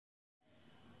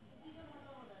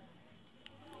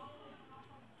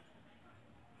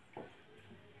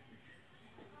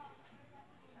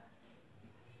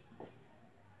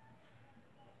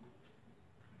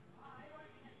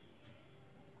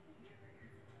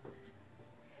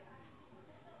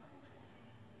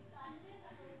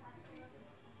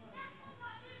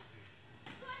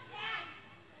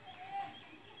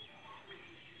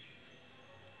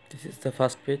This is the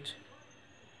first page.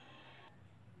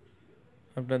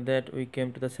 After that we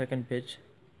came to the second page.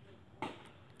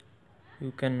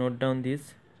 You can note down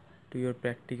this to your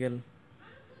practical.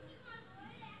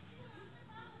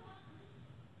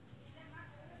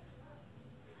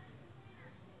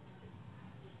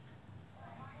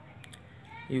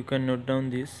 You can note down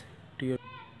this to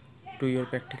your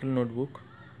practical notebook.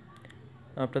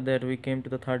 After that we came to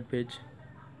the third page.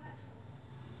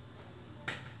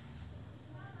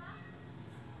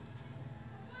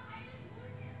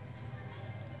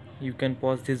 You can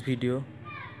pause this video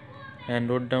and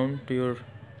note down to your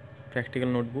practical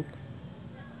notebook.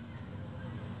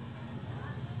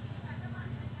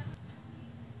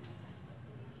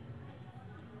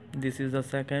 This is the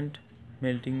second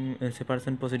melting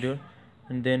separation procedure,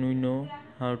 and then we know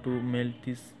how to melt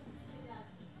this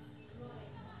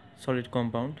solid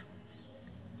compound.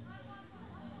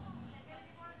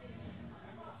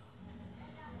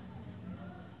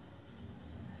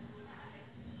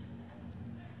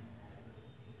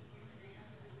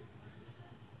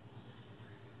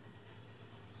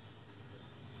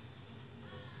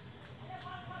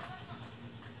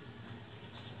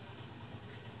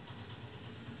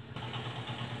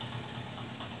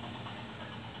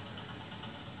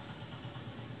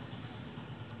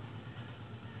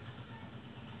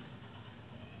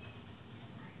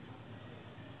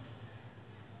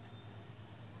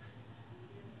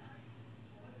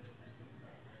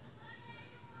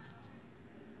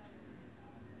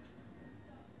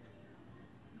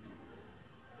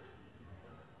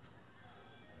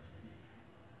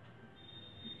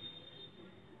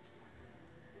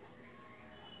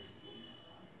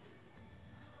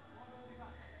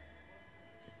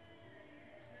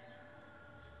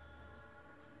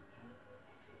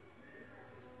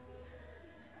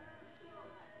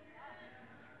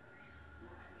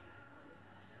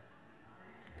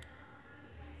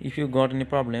 If you got any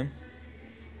problem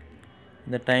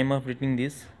in the time of reading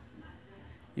this,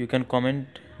 you can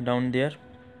comment down there,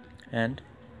 and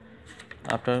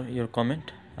after your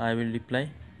comment I will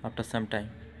reply after some time.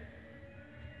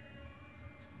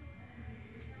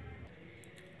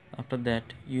 After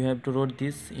that you have to write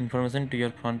this information to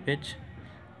your front page,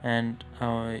 and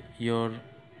your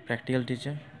practical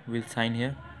teacher will sign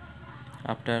here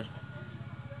after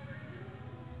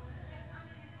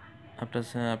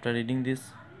reading this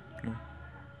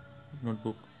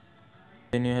notebook.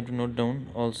 Then you have to note down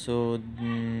also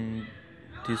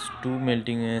these two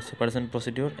melting separation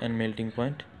procedure and melting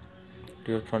point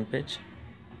to your front page.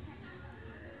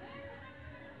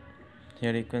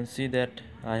 Here you can see that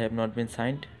I have not been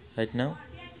signed right now,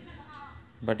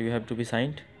 but you have to be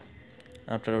signed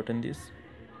after writing this.